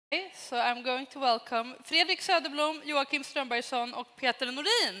So I'm going to welcome Fredrik Söderblom, Joachim Strömbergsson och Peter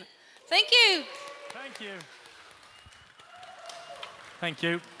Norin. Thank you. Thank you. Thank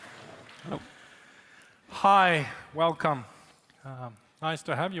you. Hello. Hi, welcome. Nice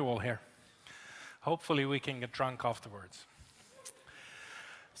to have you all here. Hopefully we can get drunk afterwards.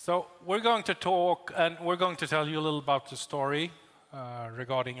 So we're going to talk and we're going to tell you a little about the story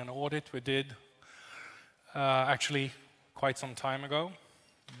regarding an audit we did actually quite some time ago.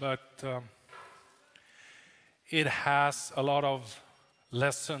 But it has a lot of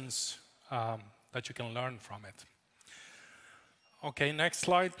lessons that you can learn from it. Okay, next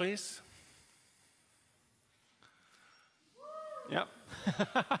slide, please. Yeah.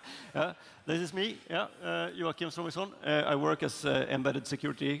 This is me, Joachim Strömbergsson. I work as an embedded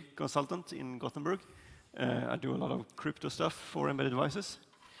security consultant in Gothenburg. I do a lot of crypto stuff for embedded devices.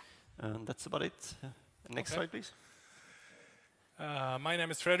 And that's about it. Next slide, please. My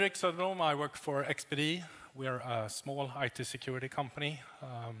name is Fredrik Söderblom. I work for XPD. We're a small IT security company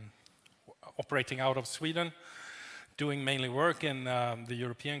operating out of Sweden, doing mainly work in the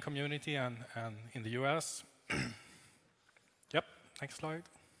European community and in the US. Yep, next slide.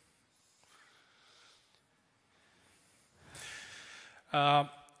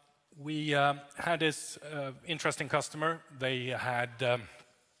 We had this interesting customer. They had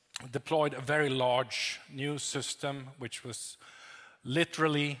deployed a very large new system, which was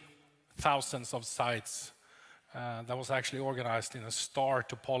literally thousands of sites that was actually organized in a star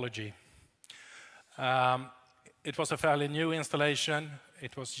topology. It was a fairly new installation.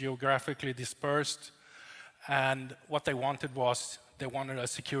 It was geographically dispersed. And what they wanted was, they wanted a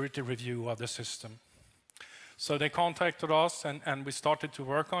security review of the system. So they contacted us and we started to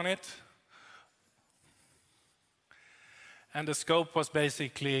work on it. And the scope was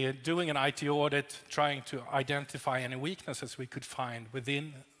basically doing an IT audit, trying to identify any weaknesses we could find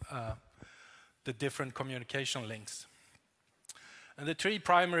within the different communication links. And the three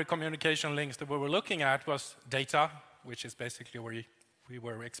primary communication links that we were looking at was data, which is basically where we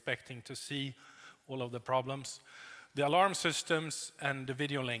were expecting to see all of the problems, the alarm systems, and the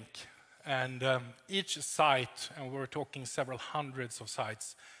video link. And each site, and we were talking several hundreds of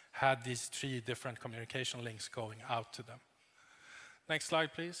sites, had these three different communication links going out to them. Next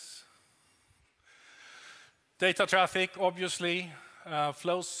slide, please. Data traffic obviously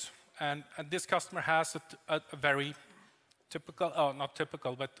flows, and this customer has a very typical, not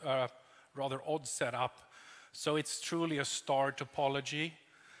typical, but rather odd setup. So it's truly a star topology.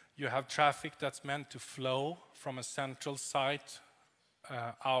 You have traffic that's meant to flow from a central site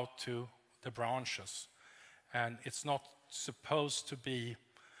out to the branches. And it's not supposed to be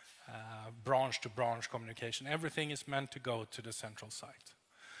branch-to-branch communication. Everything is meant to go to the central site.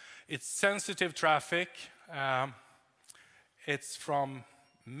 It's sensitive traffic. It's from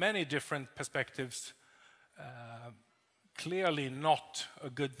many different perspectives. Clearly not a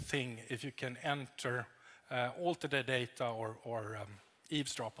good thing if you can enter, alter the data or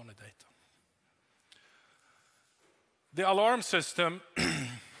eavesdrop on the data. The alarm system,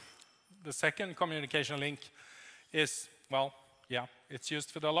 the second communication link is, well, yeah, it's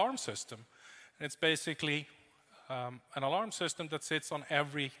used for the alarm system. And it's basically an alarm system that sits on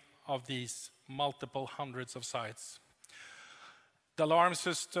every of these multiple hundreds of sites. The alarm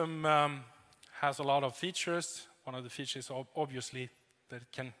system has a lot of features. One of the features, obviously, that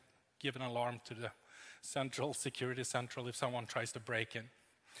it can give an alarm to the central security central if someone tries to break in.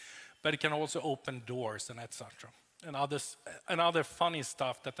 But it can also open doors and etc. And other funny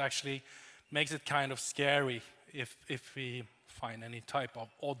stuff that actually makes it kind of scary if we find any type of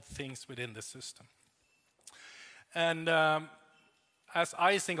odd things within the system. And as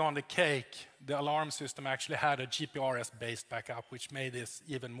icing on the cake, the alarm system actually had a GPRS-based backup, which made this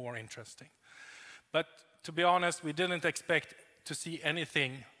even more interesting. But to be honest, we didn't expect to see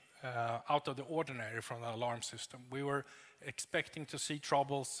anything out of the ordinary from the alarm system. We were expecting to see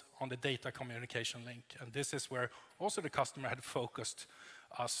troubles on the data communication link. And this is where also the customer had focused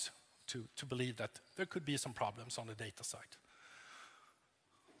us to believe that there could be some problems on the data side.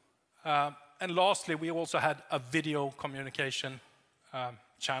 And lastly, we also had a video communication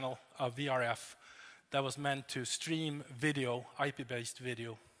channel, a VRF, that was meant to stream video, IP-based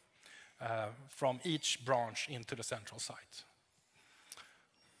video, from each branch into the central site.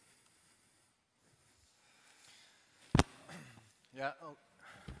 Yeah.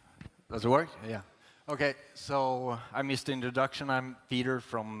 Does it work? Yeah. Okay, so I missed the introduction. I'm Peter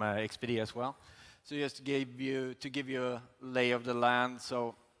from XPD as well. So just to give you a lay of the land.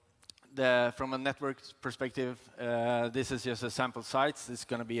 So from a network perspective, this is just a sample sites. It's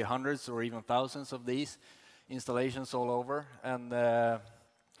going to be hundreds or even thousands of these installations all over. And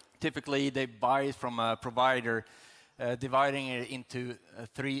typically they buy it from a provider, dividing it into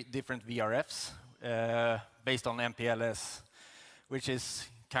 3 different VRFs based on MPLS, which is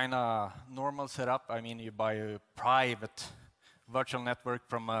kind of normal setup. I mean, you buy a private virtual network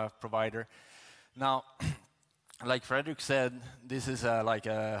from a provider. Now, like Fredrik said, this is like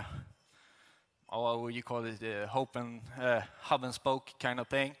a, what would you call it, a hub and spoke kind of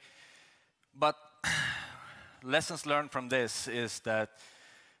thing. But lessons learned from this is that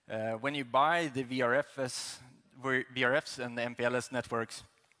when you buy the VRFs and the MPLS networks,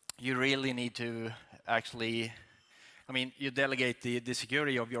 you really need to actually, I mean, you delegate the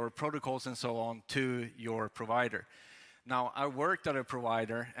security of your protocols and so on to your provider. Now, I worked at a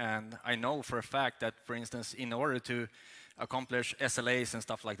provider, and I know for a fact that, for instance, in order to accomplish SLAs and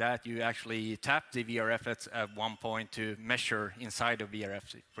stuff like that, you actually tap the VRFs at one point to measure inside of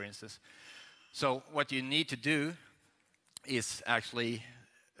VRFs, for instance. So what you need to do is actually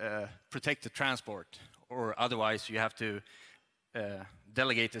protect the transport, or otherwise you have to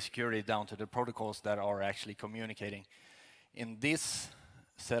delegate the security down to the protocols that are actually communicating. In this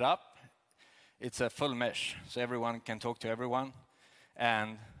setup, it's a full mesh, so everyone can talk to everyone,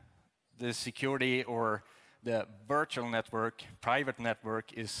 and the security or the virtual network, private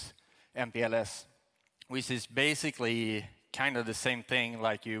network, is MPLS, which is basically kind of the same thing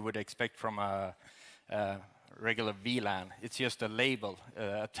like you would expect from a regular VLAN. It's just a label,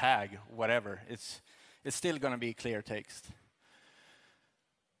 a tag, whatever. It's still going to be clear text.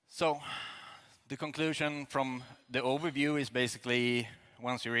 So the conclusion from the overview is basically,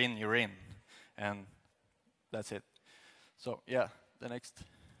 once you're in, and that's it. So yeah, the next.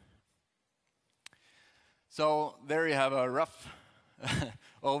 So there you have a rough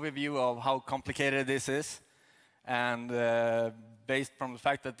overview of how complicated this is. And based from the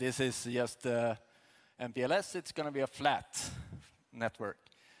fact that this is just MPLS, it's going to be a flat network.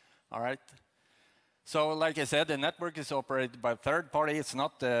 All right. So like I said, the network is operated by a third party. It's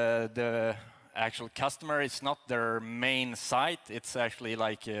not the actual customer. It's not their main site. It's actually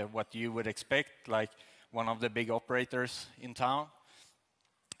like what you would expect, like one of the big operators in town.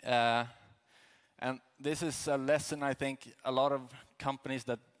 And this is a lesson, I think, a lot of companies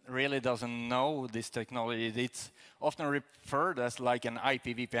that really doesn't know this technology. It's often referred as like an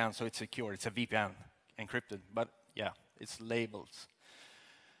IP VPN, so it's secure. It's a VPN encrypted, but yeah, it's labels.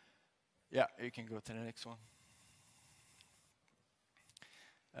 Yeah, you can go to the next one.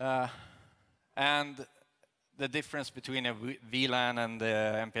 And the difference between a VLAN and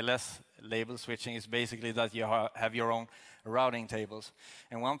the MPLS label switching is basically that you have your own routing tables.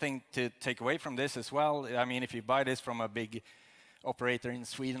 And one thing to take away from this as well, I mean, if you buy this from a big operator in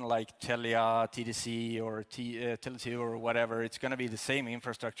Sweden like Telia, TDC, or Tele2 or whatever, it's going to be the same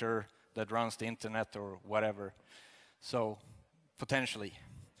infrastructure that runs the internet or whatever. So potentially.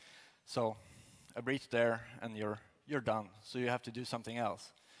 So a breach there and you're done. So you have to do something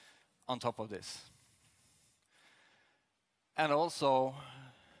else on top of this. And also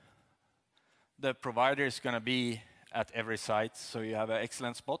the provider is going to be at every site, so you have an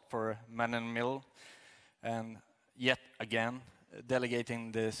excellent spot for man-in-the-middle, and yet again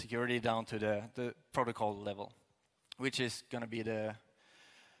delegating the security down to the protocol level, which is going to be the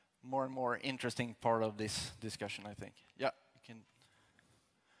more and more interesting part of this discussion, I think. Yeah, you can.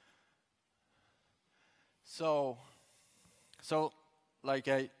 So like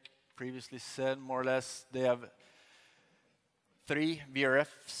I previously said, more or less, they have 3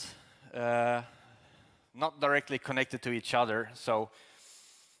 VRFs, not directly connected to each other. So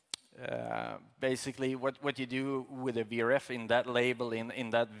basically, what you do with a VRF in that label, in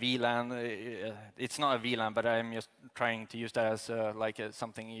that VLAN, it's not a VLAN, but I'm just trying to use that as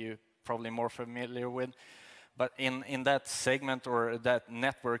something you're probably more familiar with. But in that segment or that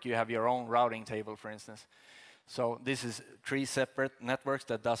network, you have your own routing table, for instance. So this is 3 separate networks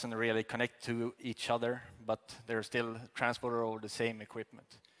that doesn't really connect to each other, but they're still transported over the same equipment.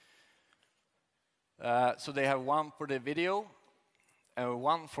 So they have one for the video,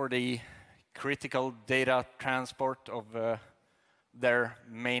 one for the critical data transport of their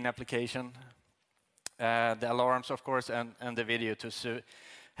main application, the alarms, of course, and the video to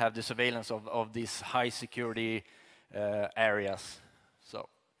have the surveillance of these high security areas. So,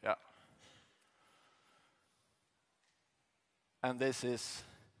 yeah. And this is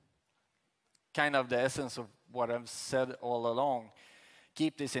kind of the essence of what I've said all along.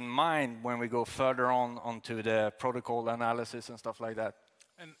 Keep this in mind when we go further onto the protocol analysis and stuff like that.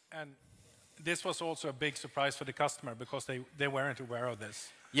 And this was also a big surprise for the customer because they weren't aware of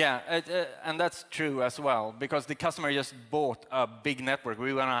this. Yeah, and that's true as well, because the customer just bought a big network.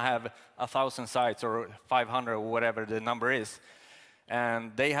 We want to have 1,000 sites or 500 or whatever the number is.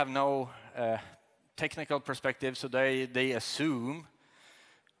 and they have no technical perspective, so they assume,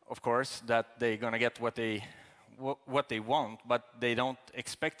 of course, that they're going to get what they want, but they don't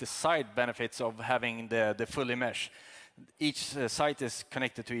expect the side benefits of having the fully mesh. Each site is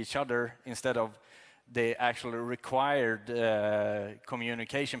connected to each other instead of the actual required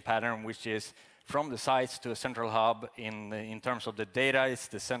communication pattern, which is from the sites to a central hub. In terms of the data, it's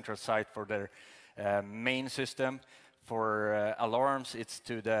the central site for their main system. For alarms, it's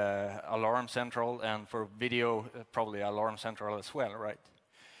to the alarm central, and for video, probably alarm central as well, right?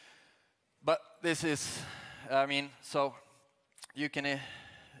 But this is, I mean, so you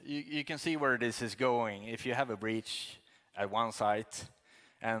can see where this is going. If you have a breach at one site,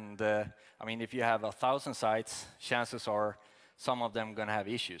 and I mean, if you have 1,000 sites, chances are some of them going to have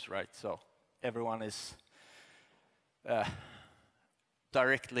issues, right? So everyone is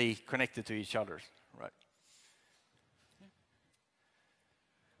directly connected to each other, right?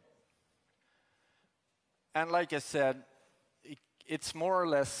 And like I said, it's more or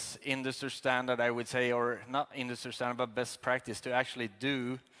less industry standard, I would say, or not industry standard, but best practice to actually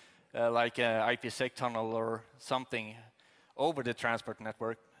do like an IPsec tunnel or something over the transport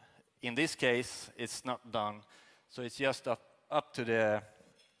network. In this case, it's not done, so it's just up to the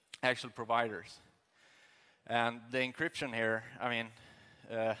actual providers. And the encryption here, I mean,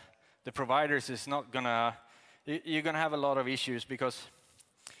 the providers is not gonna, you're gonna have a lot of issues, because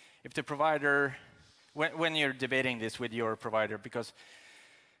if the provider, when you're debating this with your provider, because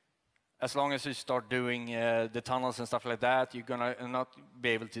as long as you start doing the tunnels and stuff like that, you're gonna not be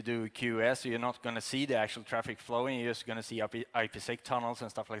able to do QoS, so you're not gonna see the actual traffic flowing, you're just gonna see IPsec tunnels and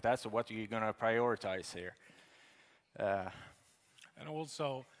stuff like that, so what are you gonna prioritize here? And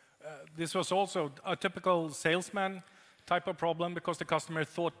also, this was also a typical salesman type of problem, because the customer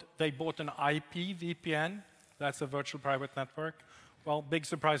thought they bought an IP VPN, that's a virtual private network. Well, big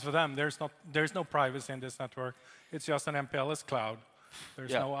surprise for them, there's no privacy in this network, it's just an MPLS cloud.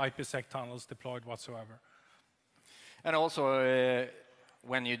 There's no IPsec tunnels deployed whatsoever. And also,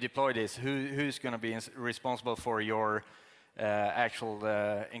 when you deploy this, who's going to be responsible for your actual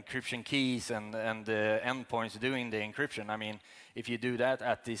encryption keys and the endpoints doing the encryption? I mean, if you do that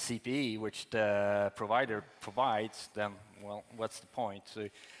at the CPE, which the provider provides, then, well, what's the point? So,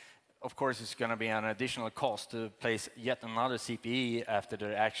 of course, it's going to be an additional cost to place yet another CPE after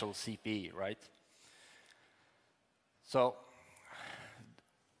the actual CPE, right? So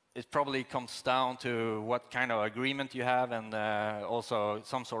it probably comes down to what kind of agreement you have, and also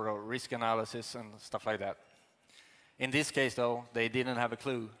some sort of risk analysis and stuff like that. In this case, though, they didn't have a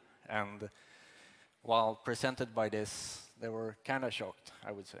clue, and while presented by this, they were kind of shocked,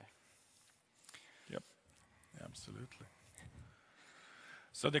 I would say. Yep, absolutely.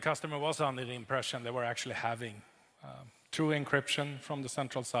 So the customer was under the impression they were actually having true encryption from the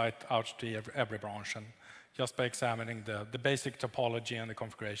central site out to every branch, and just by examining the basic topology and the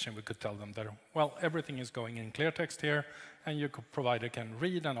configuration, we could tell them that, well, everything is going in clear text here, and your provider can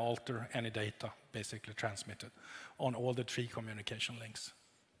read and alter any data basically transmitted on all the 3 communication links.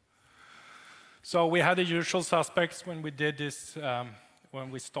 So we had the usual suspects when we did this,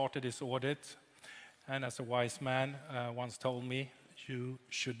 when we started this audit, and as a wise man once told me, you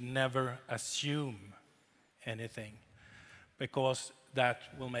should never assume anything, because that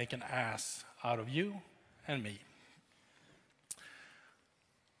will make an ass out of you and me.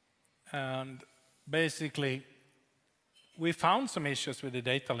 And basically, we found some issues with the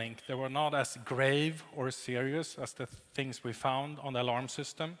data link. They were not as grave or serious as the things we found on the alarm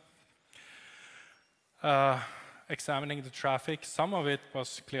system. Examining the traffic, some of it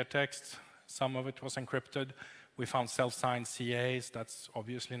was clear text, some of it was encrypted. We found self-signed CAs, that's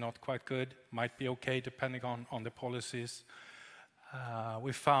obviously not quite good, might be okay depending on the policies.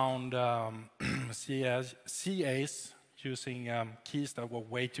 We found CAs using keys that were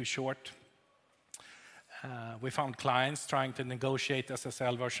way too short. We found clients trying to negotiate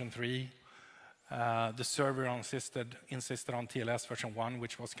SSL version 3. The server insisted on TLS version 1,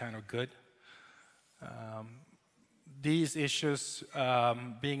 which was kind of good. These issues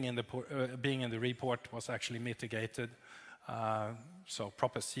being in the report was actually mitigated. So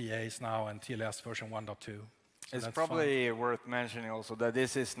proper CAs now and TLS version 1.2. So it's probably worth mentioning also that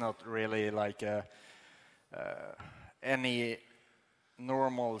this is not really like any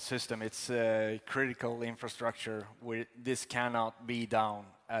normal system. It's a critical infrastructure where this cannot be down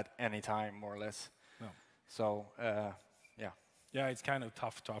at any time, more or less. No. So, yeah. Yeah, it's kind of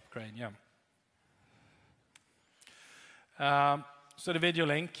tough to upgrade, yeah. So the video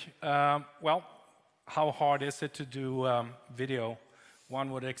link, well, how hard is it to do video?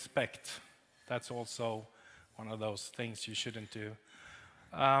 One would expect. That's also one of those things you shouldn't do.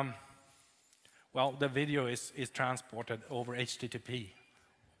 Well, the video is transported over HTTP.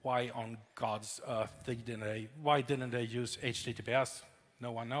 Why on God's earth why didn't they use HTTPS?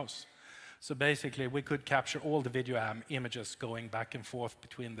 No one knows. So basically, we could capture all the video images going back and forth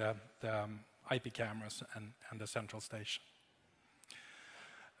between the IP cameras and the central station.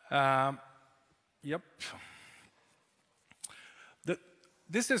 Yep.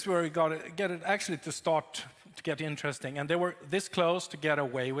 This is where we get it actually to start to get interesting. And they were this close to get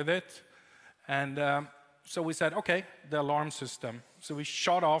away with it. And so we said, okay, the alarm system. So we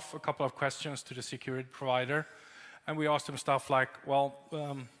shot off a couple of questions to the security provider. And we asked them stuff like, well,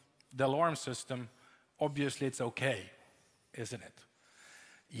 the alarm system, obviously it's okay, isn't it?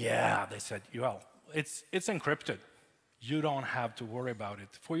 Yeah, they said, well, it's encrypted. You don't have to worry about it.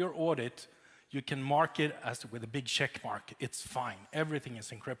 For your audit, you can mark it as with a big check mark. It's fine. Everything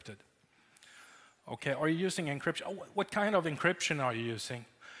is encrypted. Okay, are you using encryption? Oh, what kind of encryption are you using?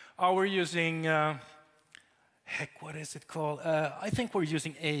 Oh, we're using, what is it called? I think we're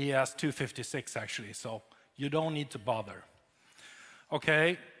using AES 256 actually, so you don't need to bother.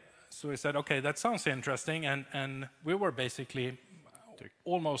 Okay, so we said, okay, that sounds interesting, and we were basically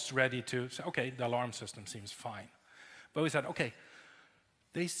almost ready to say, okay, the alarm system seems fine. But we said, okay,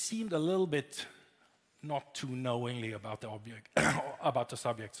 they seemed a little bit not too knowingly about the object, about the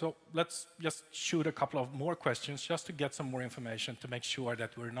subject. So let's just shoot a couple of more questions just to get some more information to make sure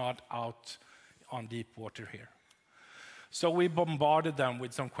that we're not out on deep water here. So we bombarded them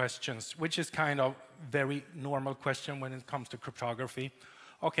with some questions, which is kind of very normal question when it comes to cryptography.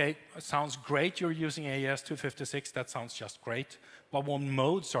 Okay, sounds great, you're using AES 256, that sounds just great. But what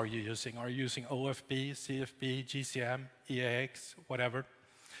modes are you using? Are you using OFB, CFB, GCM, EAX, whatever?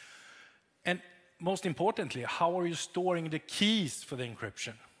 And most importantly, how are you storing the keys for the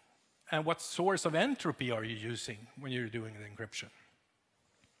encryption? And what source of entropy are you using when you're doing the encryption?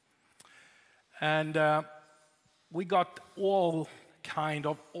 And we got all kind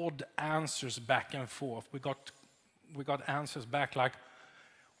of odd answers back and forth. We got answers back like,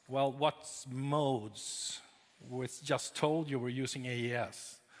 well, what's modes? We just told you we're using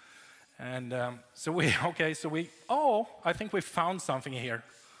AES. And I think we found something here.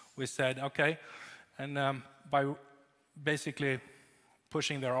 We said, okay, and by basically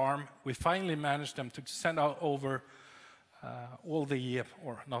pushing their arm, we finally managed them to send out over all the,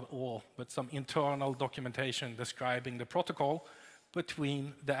 or not all, but some internal documentation describing the protocol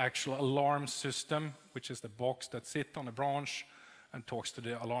between the actual alarm system, which is the box that sits on a branch and talks to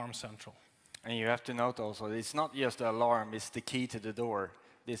the alarm central. And you have to note also, it's not just the alarm, it's the key to the door.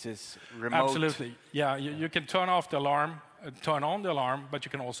 This is remote. Absolutely, yeah, you can turn off the alarm, turn on the alarm, but you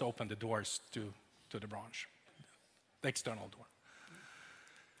can also open the doors to the branch, the external door.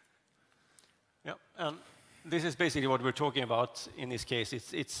 Yeah, and this is basically what we're talking about in this case.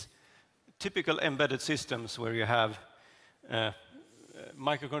 It's typical embedded systems where you have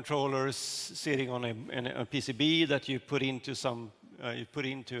microcontrollers sitting on a PCB that you put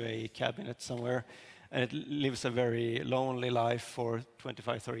into a cabinet somewhere, and it lives a very lonely life for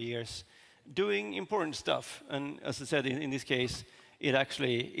 25, 30 years, doing important stuff. And as I said, in this case,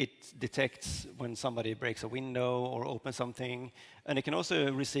 it detects when somebody breaks a window or opens something, and it can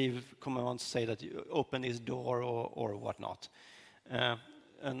also receive commands to say that you open this door or whatnot.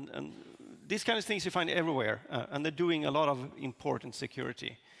 And these kind of things you find everywhere, and they're doing a lot of important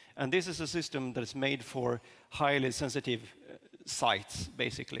security. And this is a system that is made for highly sensitive sites,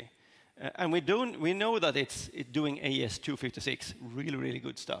 basically. And we know that it's doing AES 256, really, really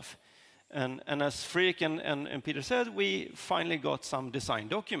good stuff. And as Fredrik and Peter said, we finally got some design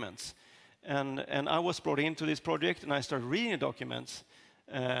documents. And I was brought into this project, and I started reading the documents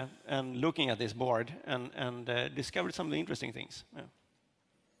and looking at this board and discovered some of the interesting things. Yeah.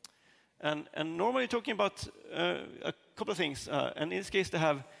 And normally talking about a couple of things, and in this case they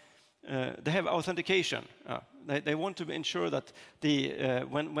have authentication. They want to ensure that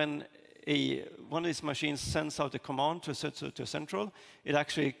when one of these machines sends out a command to a central, it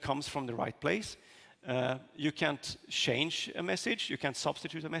actually comes from the right place. You can't change a message, you can't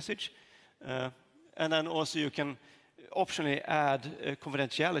substitute a message, and then also you can optionally add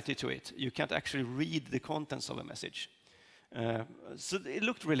confidentiality to it. You can't actually read the contents of a message. So it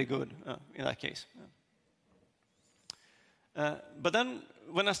looked really good in that case. But then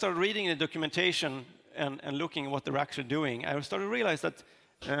when I started reading the documentation and looking at what they're actually doing, I started to realize that,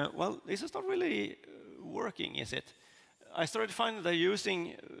 well, this is not really working, is it? I started to find that they're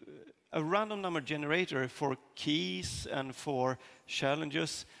using a random number generator for keys and for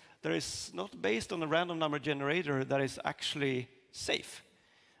challenges that is not based on a random number generator that is actually safe.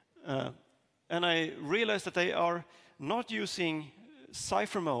 And I realized that they are not using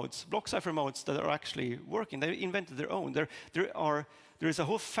cipher modes, block cipher modes that are actually working. They invented their own. There is a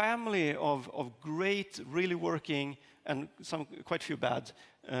whole family of great, really working, and some quite few bad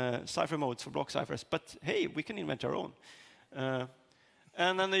cipher modes for block ciphers. But hey, we can invent our own.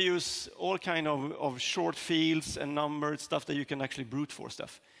 And then they use all kind of short fields and numbered stuff that you can actually brute force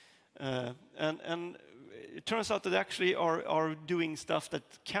stuff. And it turns out that they actually are doing stuff that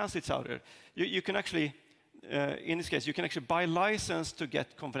cancels out there. You can actually, in this case, you can actually buy license to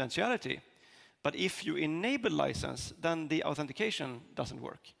get confidentiality. But if you enable license, then the authentication doesn't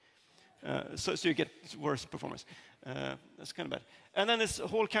work. So you get worse performance. That's kind of bad. And then this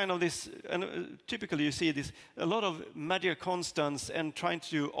whole kind of this, and typically you see this, a lot of magic constants and trying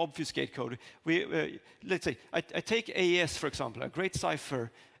to obfuscate code. Let's say, I take AES, for example, a great cipher,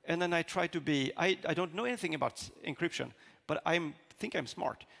 and then I try to be, I don't know anything about encryption, but I think I'm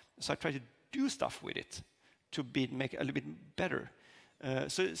smart. So I try to do stuff with it to make it a little bit better.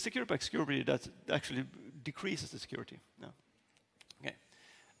 So security by security, that actually decreases the security. No. Okay.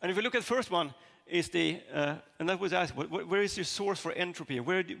 And if we look at the first one, is the and that was asked, where is your source for entropy?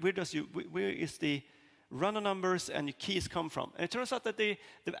 Where is the random numbers and the keys come from? And it turns out that they've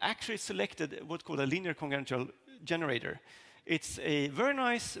actually selected what's called a linear congruential generator. It's a very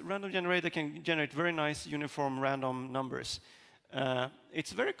nice random generator that can generate very nice uniform random numbers.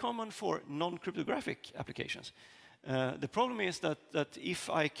 It's very common for non-cryptographic applications. The problem is that if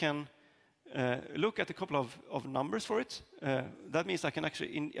I can look at a couple of numbers for it, that means I can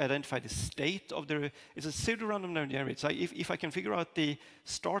actually identify the state of it's a pseudo-random generator. So if I can figure out the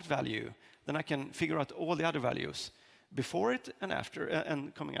start value, then I can figure out all the other values before it and after,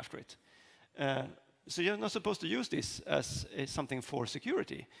 and coming after it. So you're not supposed to use this as something for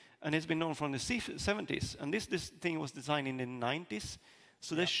security. And it's been known from the 70s. And this thing was designed in the 90s.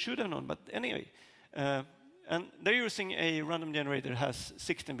 So they should have known. But anyway, and they're using a random generator that has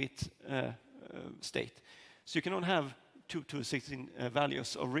 16-bit state. So you can only have 2 to 16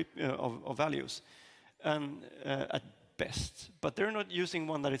 values of values at best. But they're not using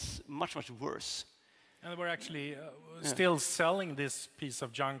one that is much, much worse. And we're actually still selling this piece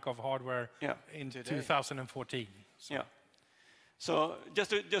of junk of hardware in 2014. So. Yeah. So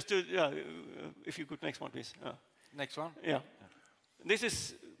just to if you could next one, please. Next one. Yeah. This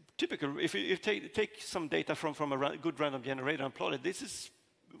is typical. If you take some data from a good random generator and plot it, this is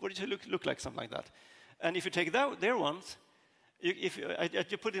what it look like, something like that. And if you take their ones,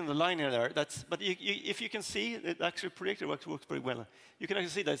 you put in the line there. If you can see, it actually predictor works pretty well. You can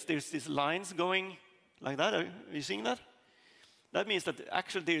actually see that there's these lines going like that. Are you seeing that? That means that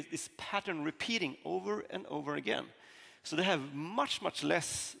actually there's this pattern repeating over and over again. So they have much, much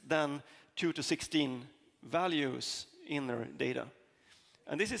less than 2 to 16 values in their data.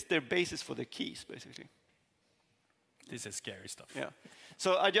 And this is their basis for the keys, basically. This is scary stuff. Yeah.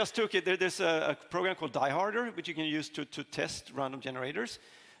 So I just took it. There's a program called DieHarder, which you can use to test random generators.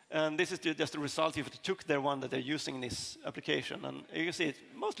 And this is just the result if you took their one that they're using in this application. And you can see it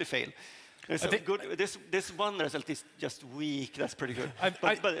mostly fail. This one result is just weak. That's pretty good.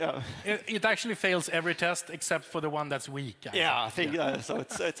 It actually fails every test except for the one that's weak. I think. So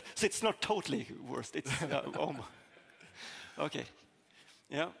it's not totally worst. It's okay.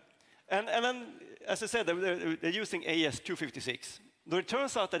 Yeah, and then as I said, they're using AES-256. Though it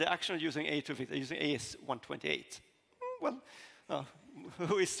turns out that they're actually using AES-256. They're using AES-128. Well,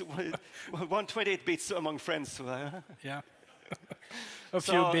 who is 128 bits among friends? Yeah. A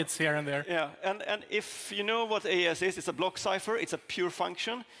few bits here and there. Yeah, and if you know what AES is, it's a block cipher. It's a pure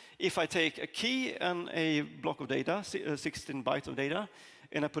function. If I take a key and a block of data, 16 bytes of data,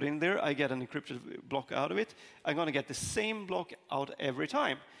 and I put in there, I get an encrypted block out of it. I'm going to get the same block out every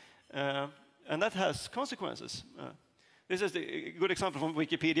time. And that has consequences. This is a good example from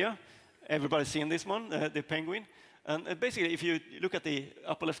Wikipedia. Everybody's seen this one, the penguin. And basically, if you look at the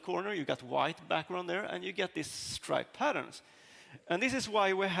upper left corner, you got white background there, and you get these striped patterns. And this is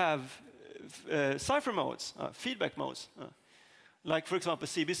why we have cipher modes, feedback modes. Like, for example,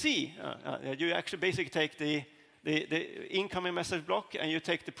 CBC. You actually basically take the incoming message block, and you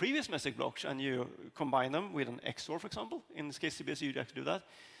take the previous message blocks, and you combine them with an XOR, for example. In this case, CBC, you actually do that.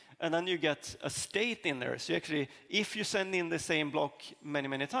 And then you get a state in there. So actually, if you send in the same block many,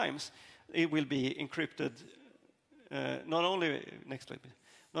 many times, it will be encrypted not only, next slide, please,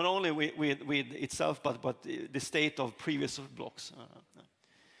 not only with itself, but the state of previous blocks.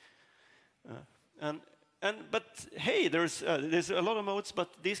 But hey, there's a lot of modes,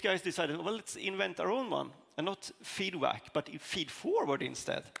 but these guys decided, well, let's invent our own one, and not feedback, but feed forward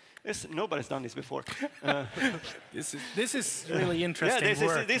instead. Nobody's done this before. This is really interesting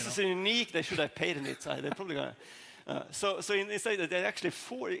work. This is unique. They should have patented it. They're probably gonna. So instead, they actually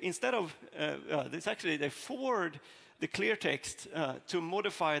they forward the clear text to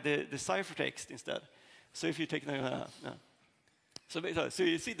modify the ciphertext instead. So if you take the so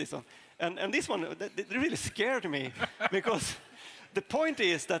you see this one, and this one that really scared me because the point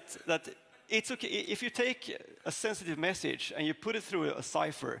is that it's okay if you take a sensitive message and you put it through a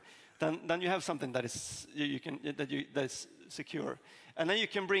cipher, then you have something that is that's secure. And then you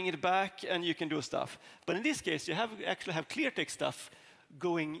can bring it back and you can do stuff. But in this case, you actually have clear text stuff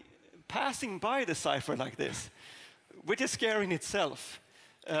passing by the cipher like this, which is scary in itself.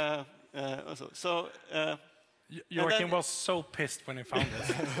 Joachim was so pissed when he found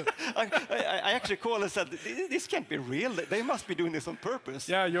this. I actually called and said, this can't be real. They must be doing this on purpose.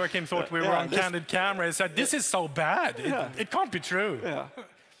 Yeah, Joachim thought we were on candid camera and said, this is so bad. It can't be true. Yeah.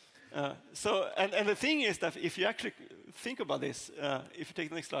 And the thing is that if you actually think about this, if you take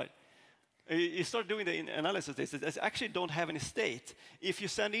the next slide, you start doing the analysis of this, it actually don't have any state. If you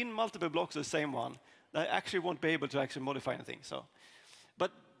send in multiple blocks of the same one, they actually won't be able to actually modify anything.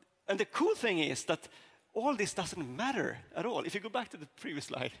 And the cool thing is that all this doesn't matter at all. If you go back to the previous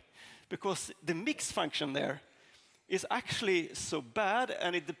slide, because the mix function there is actually so bad,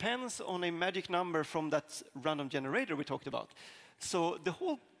 and it depends on a magic number from that random generator we talked about. So the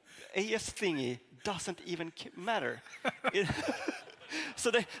whole AS thingy doesn't even matter.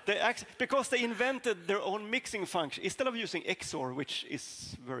 So because they invented their own mixing function, instead of using XOR, which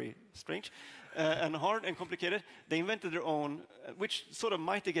is very strange and hard and complicated, they invented their own, which sort of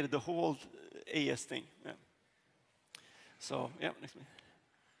mitigated the whole AS thing. Yeah. So, yeah, next one.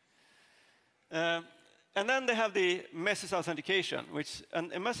 And then they have the message authentication,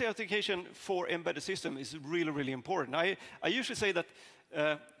 and message authentication for embedded system is really, really important. I usually say that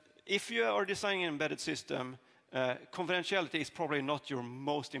if you are designing an embedded system, confidentiality is probably not your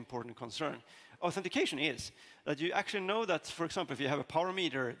most important concern. Authentication is that you actually know that, for example, if you have a power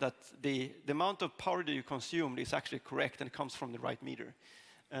meter, that the amount of power that you consumed is actually correct and it comes from the right meter.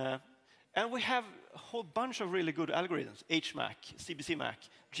 And we have a whole bunch of really good algorithms: HMAC, CBCMAC,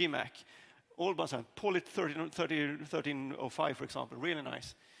 GMAC, all bunch of Polit 1305, for example, really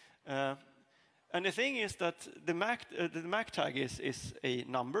nice. And the thing is that the MAC tag is a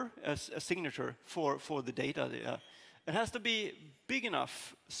number, a signature for the data. It has to be big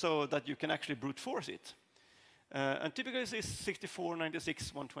enough so that you can actually brute force it. And typically it's 64,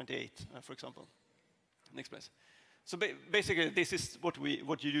 96, 128, for example. Next place. So basically, this is what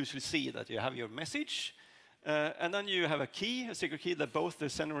you usually see, that you have your message, and then you have a key, a secret key that both the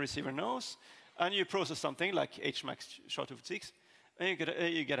sender and receiver knows, and you process something like HMAC SHA-256, and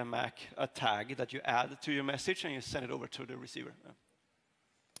you get a MAC, a tag that you add to your message, and you send it over to the receiver.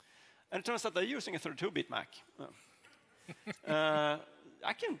 And it turns out they're using a 32-bit MAC.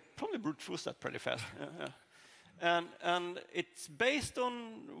 I can probably brute force that pretty fast. And it's based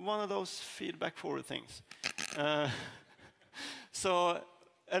on one of those feedback forward things. And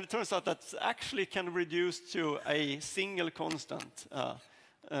it turns out that actually can reduce to a single constant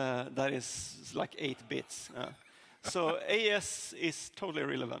that is like 8 bits. So AS is totally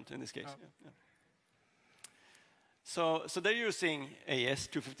irrelevant in this case. So they're using AS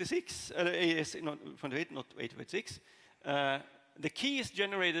 256, AS not 28, not 856. The key is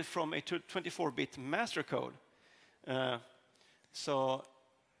generated from a 24-bit master code. So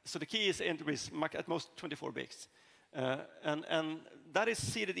the key is at most 24 bits. And that is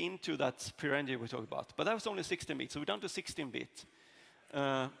seeded into that pre-renderer we talked about. But that was only 16 bits, so we're down to 16-bit.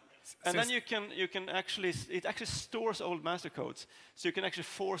 And then it actually stores old master codes. So you can actually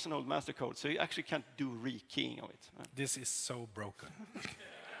force an old master code. So you actually can't do rekeying of it. This is so broken.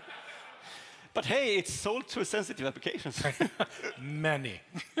 But hey, it's sold to sensitive applications. Many.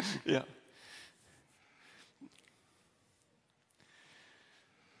 Yeah.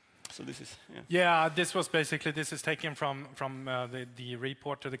 So this is, this was basically, this is taken from the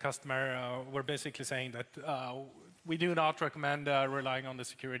report to the customer. We're basically saying that we do not recommend relying on the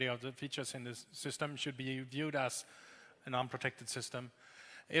security of the features in this system. Should be viewed as an unprotected system.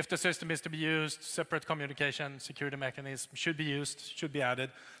 If the system is to be used, separate communication, security mechanism should be used, should be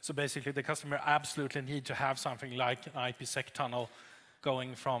added. So basically the customer absolutely need to have something like an IPsec tunnel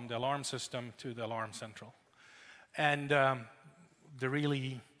going from the alarm system to the alarm central. And the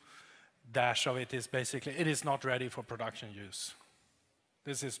really dash of it is basically, it is not ready for production use.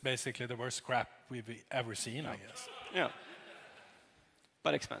 This is basically the worst crap we've ever seen, I guess. Yeah,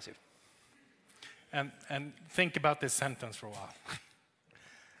 but expensive. And think about this sentence for a while.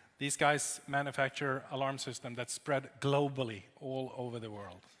 These guys manufacture alarm system that's spread globally all over the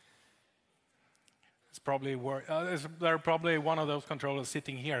world. It's probably there are probably one of those controllers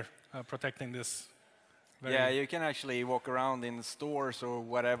sitting here protecting this Yeah, you can actually walk around in stores or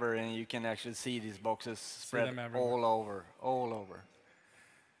whatever, and you can actually see these boxes spread all over, all over.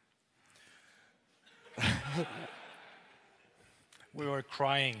 We were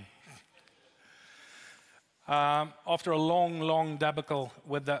crying. After a long debacle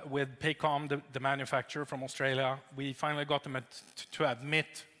with Pacom, the manufacturer from Australia, we finally got them to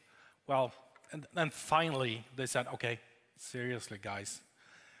admit, well, and finally they said, okay, seriously, guys,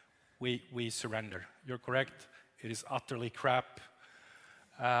 we surrender. You're correct. It is utterly crap.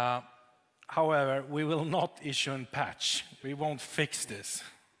 However, we will not issue a patch. We won't fix this.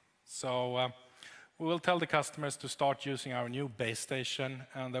 So we will tell the customers to start using our new base station,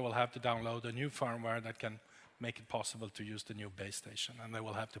 and they will have to download a new firmware that can make it possible to use the new base station, and they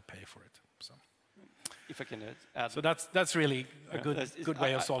will have to pay for it. So, if I can add. So that's really a good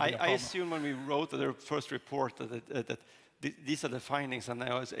way of solving the problem. I assume when we wrote the first report that these are the findings, and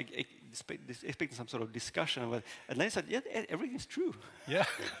I was expecting some sort of discussion, and then I said, yeah, everything's true. Yeah.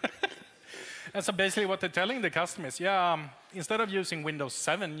 And so basically what they're telling the customers, yeah, instead of using Windows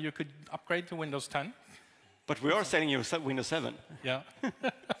 7, you could upgrade to Windows 10. But we are selling you Windows 7. Yeah.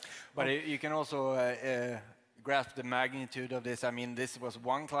 But you can also grasp the magnitude of this. I mean, this was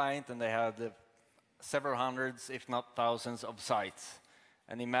one client, and they had several hundreds, if not thousands, of sites.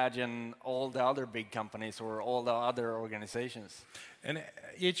 And imagine all the other big companies or all the other organizations. And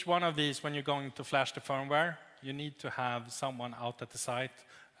each one of these, when you're going to flash the firmware, you need to have someone out at the site,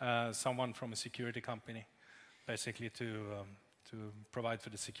 someone from a security company, basically to provide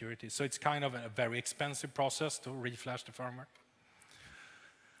for the security. So it's kind of a very expensive process to reflash the firmware.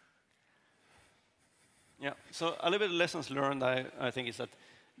 Yeah, so a little bit of lessons learned, I think, is that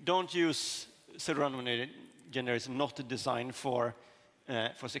don't use pseudo-random generators not designed for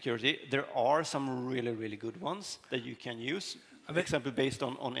security. There are some really good ones that you can use, for example, based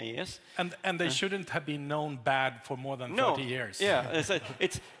on AES. And they shouldn't have been known bad for more than 30 years. Yeah,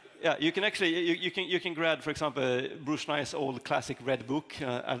 yeah, you can actually you can grab, for example, Bruce Schneider's old classic red book,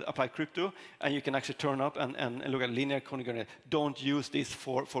 Applied Crypto, and you can actually turn up and look at linear congruent. Don't use this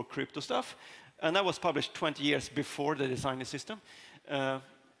for crypto stuff. And that was published 20 years before they designed the system.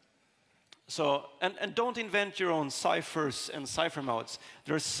 So, and don't invent your own ciphers and cipher modes.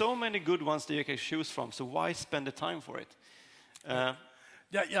 There are so many good ones that you can choose from, so why spend the time for it?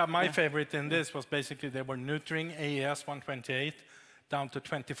 My favorite in this was basically they were neutering AES 128 down to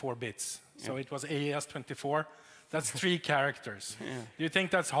 24 bits. So it was AES 24. That's 3 characters. Yeah. Do you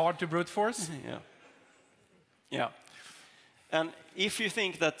think that's hard to brute force? Yeah. And if you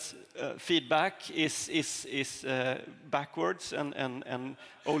think that feedback is backwards and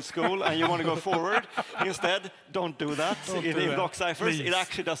old school, and you want to go forward, instead, don't do that. In block ciphers, it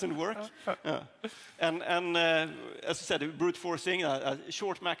actually doesn't work. And as I said, brute forcing,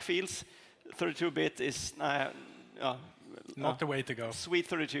 short MAC fields, 32-bit is not the way to go. Sweet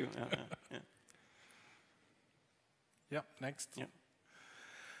 32. Yeah, next.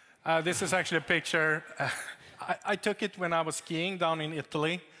 Yeah. This is actually a picture. I took it when I was skiing down in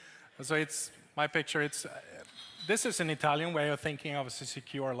Italy. So it's my picture. This is an Italian way of thinking of a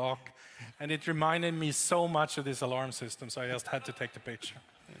secure lock. And it reminded me so much of this alarm system, so I just had to take the picture.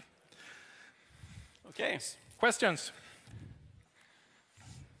 Okay. Questions?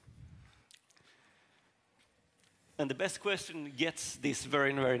 And the best question gets this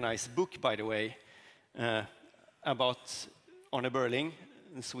very nice book, by the way, about Arne Berling,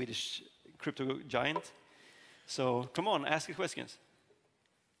 the Swedish crypto giant. So come on, ask your questions.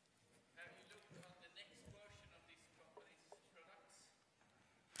 Have you looked at the next version of this company's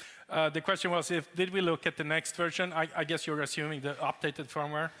products? The question was, did we look at the next version? I guess you're assuming the updated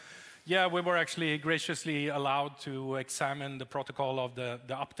firmware. Yeah, we were actually graciously allowed to examine the protocol of the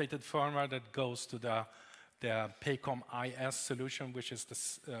updated firmware that goes to the pacom IS solution, which is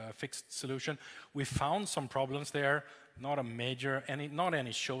the fixed solution. We found some problems there, not any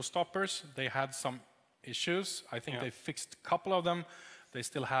showstoppers. They had some issues. I think they fixed a couple of them. They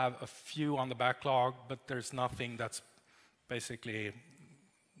still have a few on the backlog, but there's nothing that's basically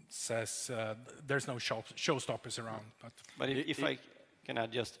says there's no showstoppers around. But if I can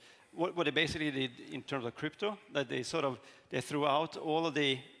add just what they basically did in terms of crypto, that they threw out all of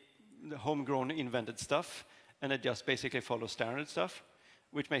the homegrown invented stuff, and they just basically follow standard stuff,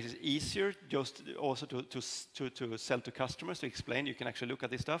 which makes it easier just also to sell to customers, to explain. You can actually look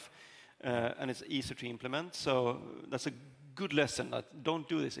at this stuff, and it's easier to implement. So that's a good lesson. That don't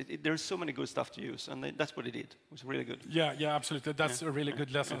do this. There's so many good stuff to use, and that's what they did. It was really good. Yeah, absolutely. That's a really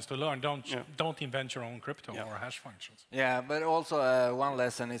good lesson to learn. Don't invent your own crypto or hash functions. Yeah, but also one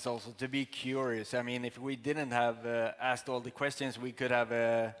lesson is also to be curious. I mean, if we didn't have asked all the questions, we could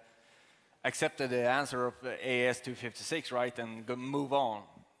have accepted the answer of AS256, right, and move on.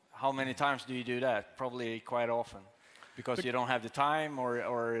 How many times do you do that? Probably quite often, because you don't have the time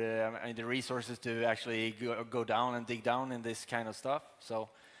or the resources to actually go down and dig down in this kind of stuff. So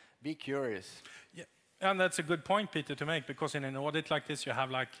be curious. Yeah, and that's a good point, Peter, to make, because in an audit like this, you have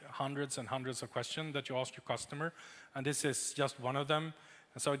like hundreds and hundreds of questions that you ask your customer, and this is just one of them.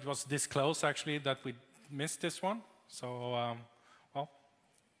 And so it was this close, actually, that we missed this one. So, well,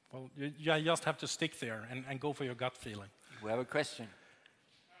 you just have to stick there and go for your gut feeling. We have a question.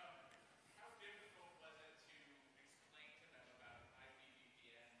 How difficult was it to explain to them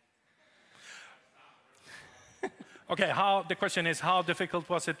about IPVPN? Okay, the question is, how difficult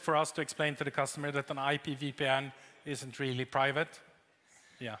was it for us to explain to the customer that an IP VPN isn't really private?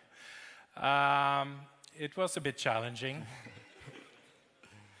 Yeah. It was a bit challenging,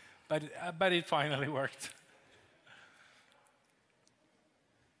 but it finally worked.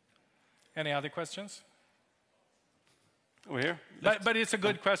 Any other questions? Over here. But it's a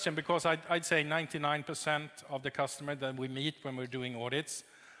good question, because I'd say 99% of the customer that we meet when we're doing audits,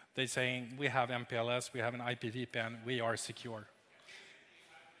 they're saying, we have MPLS, we have an IP VPN, we are secure.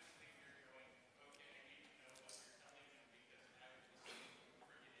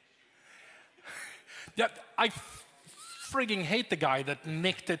 Yeah, I frigging hate the guy that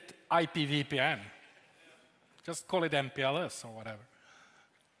nicked it IP VPN. Just call it MPLS or whatever.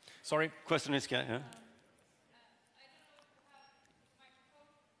 Sorry. Question is, yeah.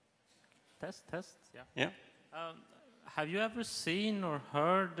 Test, yeah. Yeah. Have you ever seen or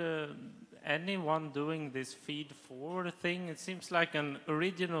heard anyone doing this feed-forward thing? It seems like an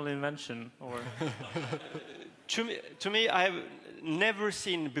original invention. Or To me, I've never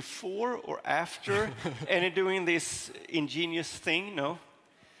seen before or after any doing this ingenious thing. No,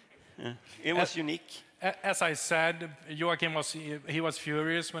 it was unique. As I said, Joachim was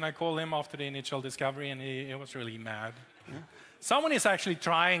furious when I called him after the initial discovery, and he was really mad. Yeah. Someone is actually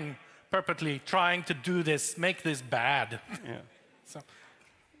purposely trying to do this, make this bad. Yeah. So.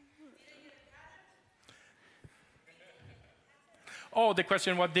 Oh, the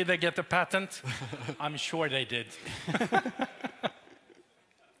question, what, did they get the patent? I'm sure they did.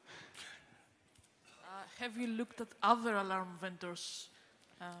 Have you looked at other alarm vendors,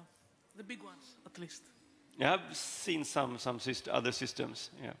 the big ones at least? Yeah, I've seen some other systems.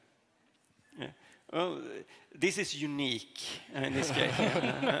 Yeah. Yeah. Well, this is unique in this case,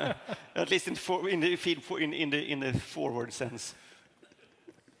 at least in the feed in the forward sense.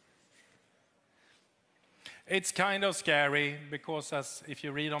 It's kind of scary, because if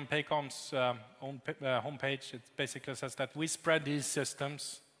you read on pacom's homepage, it basically says that we spread these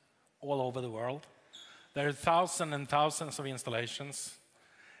systems all over the world. There are thousands and thousands of installations,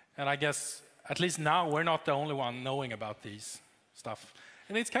 and I guess at least now we're not the only one knowing about these stuff.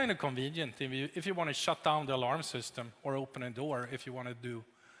 And it's kind of convenient if you want to shut down the alarm system or open a door if you want to do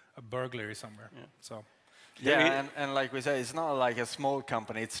a burglary somewhere. Yeah. So. Yeah, and like we say, it's not like a small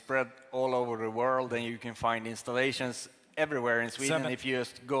company. It's spread all over the world, and you can find installations everywhere in Sweden if you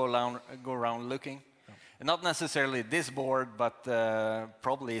just go around looking. Yeah. And not necessarily this board, but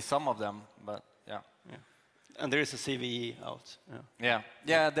probably some of them. But yeah. And there is a CVE out.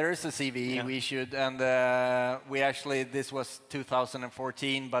 Yeah, there is a CVE we issued, and we actually, this was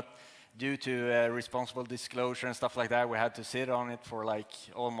 2014, but due to responsible disclosure and stuff like that, we had to sit on it for like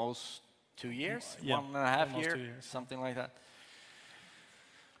almost 2 years, 1.5 years, something like that.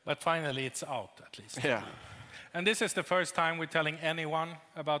 But finally, it's out, at least. Yeah. And this is the first time we're telling anyone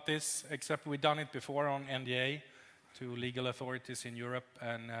about this, except we've done it before on NDA to legal authorities in Europe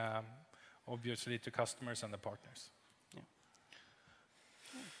and obviously to customers and the partners. Yeah.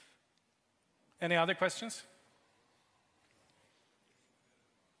 Any other questions?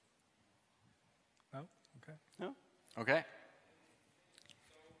 No? Okay. No? Okay.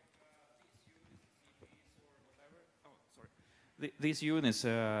 These units,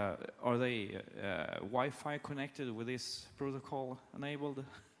 are they Wi-Fi connected with this protocol enabled?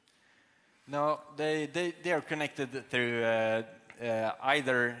 No, they are connected through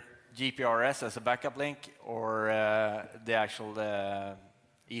either GPRS as a backup link or the actual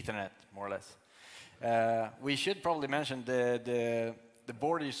Ethernet, more or less. We should probably mention the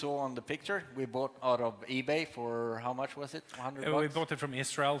board you saw on the picture. We bought out of eBay for how much was it? 100 bucks? We bought it from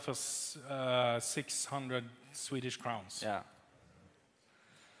Israel for 600 Swedish crowns. Yeah.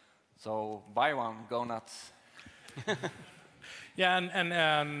 So buy one, go nuts. Yeah,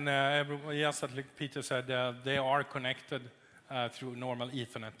 and yes, like Peter said, they are connected through normal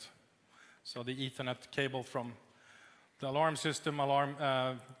Ethernet. So the Ethernet cable from the alarm system,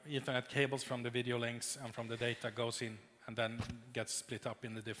 Ethernet cables from the video links and from the data goes in and then gets split up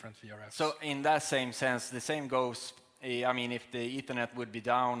in the different VRFs. So in that same sense, the same goes, I mean, if the Ethernet would be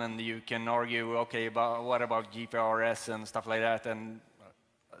down and you can argue, okay, what about GPRS and stuff like that, and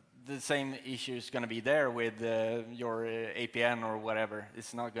the same issue is going to be there with your APN or whatever.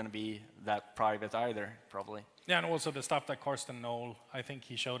 It's not going to be that private either, probably. Yeah, and also the stuff that Karsten Knoll, I think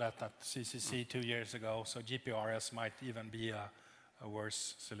he showed at CCC 2 years ago, so GPRS might even be a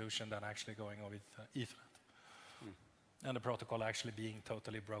worse solution than actually going with Ethernet. And the protocol actually being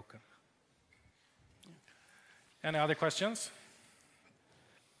totally broken. Any other questions?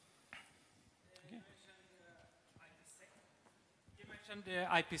 You mentioned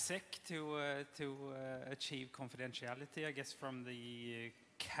IPsec to achieve confidentiality, I guess, from the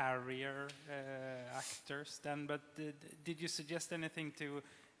carrier actors then, but did you suggest anything to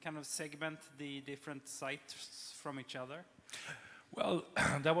kind of segment the different sites from each other? Well,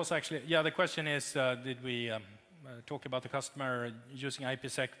 that was actually, yeah, the question is, did we talk about the customer using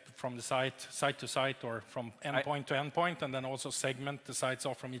IPsec from the site to site, or from endpoint to endpoint, and then also segment the sites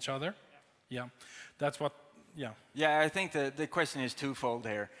off from each other? Yeah, that's what, yeah. Yeah, I think the question is twofold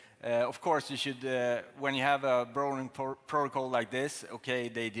here. Of course, you should, when you have a broadening protocol like this, okay,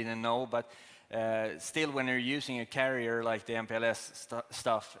 they didn't know, but still when you're using a carrier like the MPLS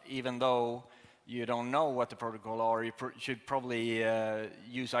stuff, even though you don't know what the protocol are, you should probably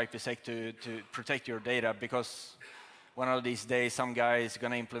use IPsec to protect your data, because one of these days some guy is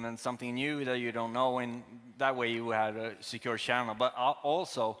going to implement something new that you don't know, and that way you have a secure channel. But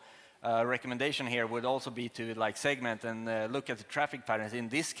also, a recommendation here would also be to like segment and look at the traffic patterns. In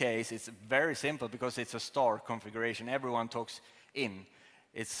this case, it's very simple because it's a star configuration. Everyone talks in.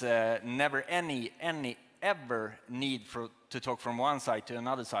 It's never ever need to talk from one site to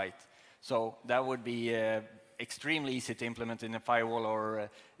another site. So that would be extremely easy to implement in a firewall, or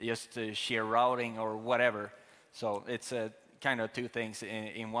just sheer routing or whatever. So it's kind of two things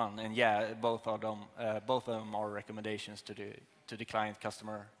in one. And yeah, both of them are recommendations to the client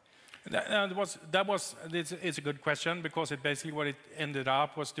customer. It's a good question, because it basically what it ended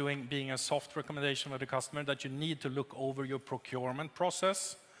up was being a soft recommendation for the customer, that you need to look over your procurement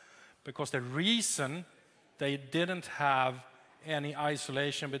process, because the reason they didn't have any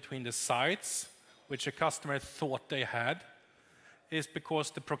isolation between the sites, which a customer thought they had, is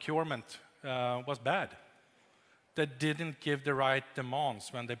because the procurement was bad. They didn't give the right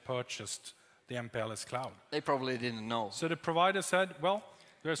demands when they purchased the MPLS cloud. They probably didn't know. So the provider said, well,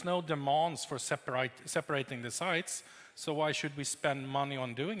 there's no demands for separating the sites, so why should we spend money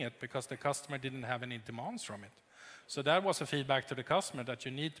on doing it? Because the customer didn't have any demands from it. So that was a feedback to the customer, that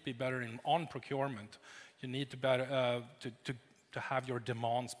you need to be better on procurement. You need to better to have your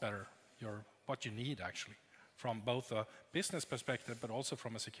demands better, what you need actually, from both a business perspective but also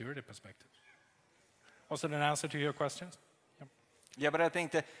from a security perspective. Was it an answer to your questions? Yep. Yeah, but I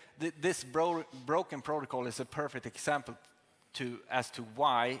think that this broken protocol is a perfect example as to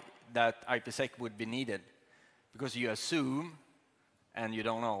why that IPsec would be needed, because you assume and you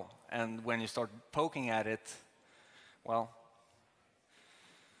don't know, and when you start poking at it, well,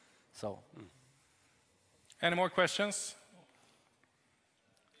 so. Any more questions?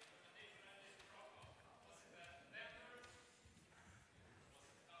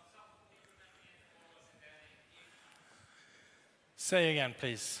 Say again,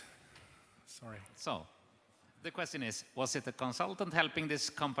 please. Sorry. So, the question is, was it a consultant helping this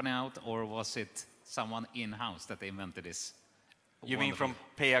company out, or was it someone in-house that invented this? You mean from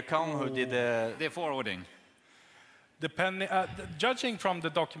pacom who did the forwarding? Judging from the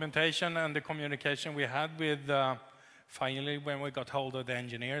documentation and the communication we had with, finally, when we got hold of the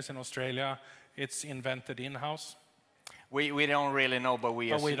engineers in Australia, it's invented in-house. We don't really know, but we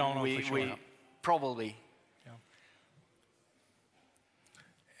don't know for sure. Probably. Yeah.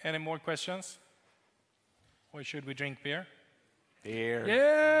 Any more questions? Or should we drink beer? Beer.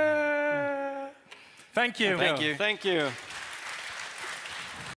 Yeah! Thank you. Thank you. Thank you.